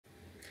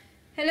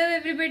Hello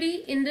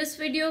everybody, in this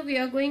video we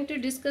are going to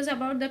discuss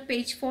about the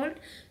page fault.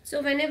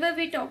 So whenever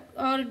we talk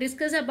or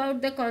discuss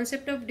about the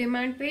concept of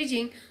demand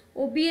paging,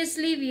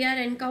 obviously we are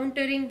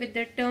encountering with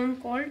the term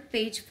called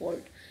page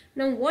fault.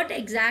 Now what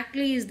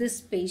exactly is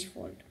this page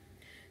fault?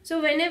 So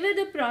whenever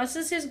the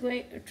process is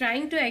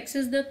trying to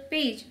access the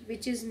page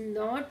which is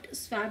not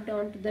swapped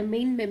onto the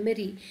main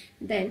memory,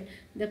 then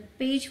the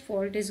page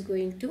fault is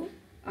going to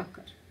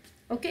occur.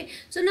 Okay,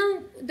 so now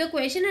the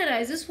question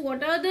arises,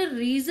 what are the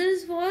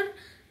reasons for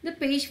the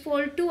page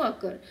fault to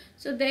occur?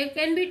 So there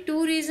can be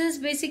two reasons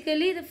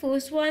basically. The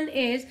first one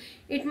is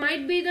it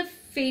might be the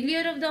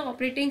failure of the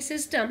operating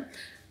system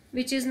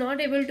which is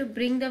not able to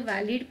bring the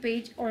valid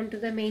page onto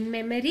the main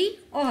memory,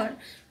 or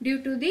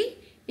due to the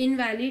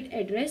invalid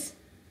address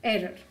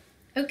error.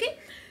 Okay,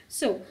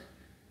 so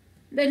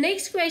the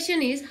next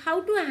question is how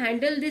to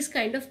handle this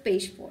kind of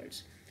page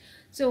faults.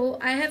 So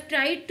I have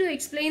tried to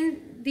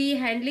explain the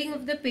handling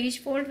of the page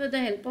fault with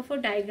the help of a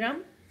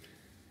diagram.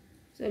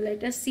 So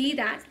let us see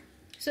that.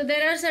 So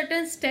there are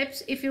certain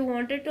steps if you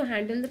wanted to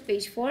handle the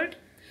page fault.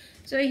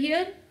 So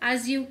here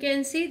as you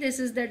can see, this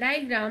is the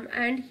diagram,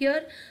 and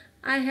here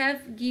I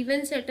have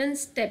given certain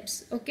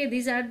steps. Okay,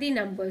 these are the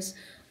numbers,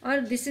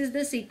 or this is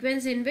the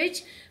sequence in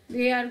which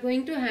we are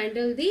going to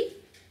handle the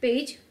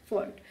page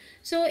fault.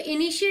 So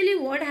initially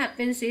what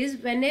happens is,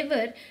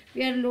 whenever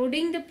we are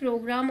loading the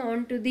program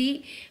onto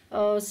the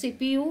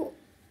CPU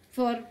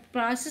for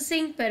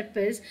processing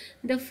purpose,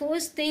 the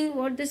first thing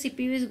what the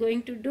CPU is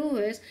going to do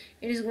is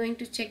it is going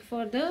to check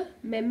for the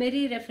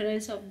memory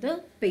reference of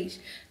the page.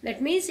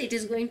 That means it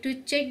is going to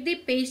check the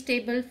page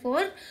table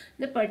for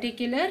the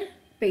particular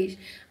page,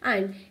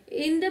 and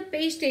in the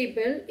page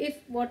table, if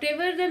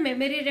whatever the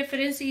memory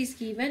reference is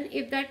given,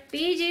 if that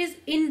page is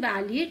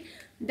invalid,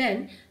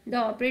 then the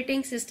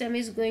operating system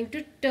is going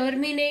to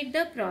terminate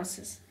the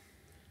process.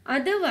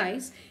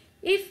 Otherwise,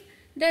 if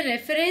the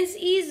reference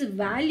is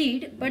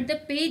valid but the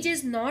page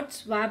is not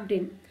swapped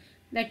in,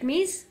 that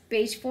means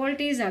page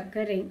fault is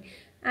occurring,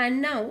 and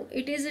now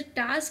it is a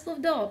task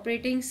of the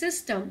operating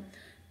system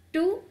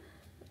to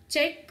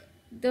check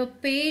the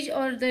page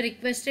or the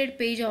requested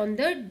page on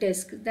the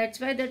disk. That's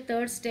why the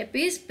third step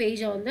is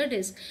page on the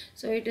disk.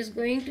 So it is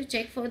going to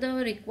check for the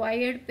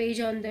required page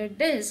on the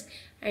disk,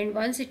 and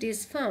once it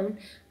is found,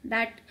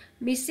 that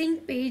missing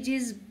page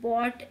is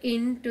brought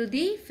into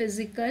the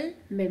physical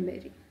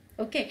memory.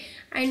 Okay,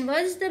 and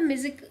once the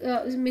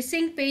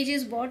missing page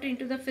is brought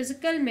into the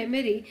physical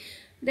memory,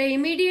 the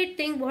immediate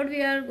thing what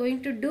we are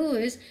going to do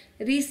is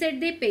reset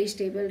the page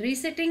table.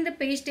 Resetting the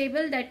page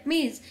table, that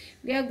means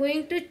we are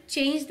going to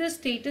change the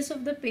status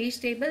of the page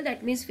table.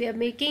 That means we are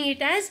making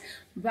it as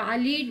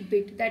valid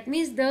bit. That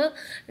means the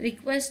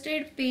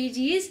requested page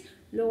is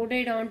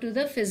loaded onto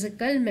the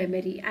physical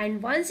memory,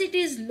 and once it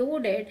is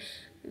loaded,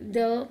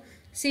 the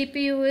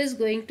CPU is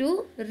going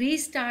to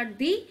restart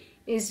the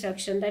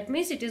instruction. That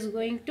means it is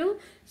going to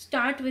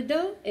start with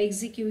the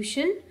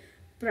execution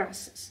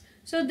process.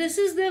 So this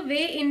is the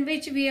way in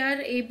which we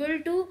are able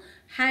to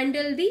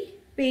handle the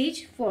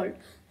page fault.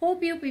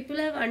 Hope you people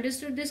have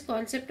understood this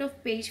concept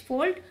of page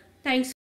fault. Thanks.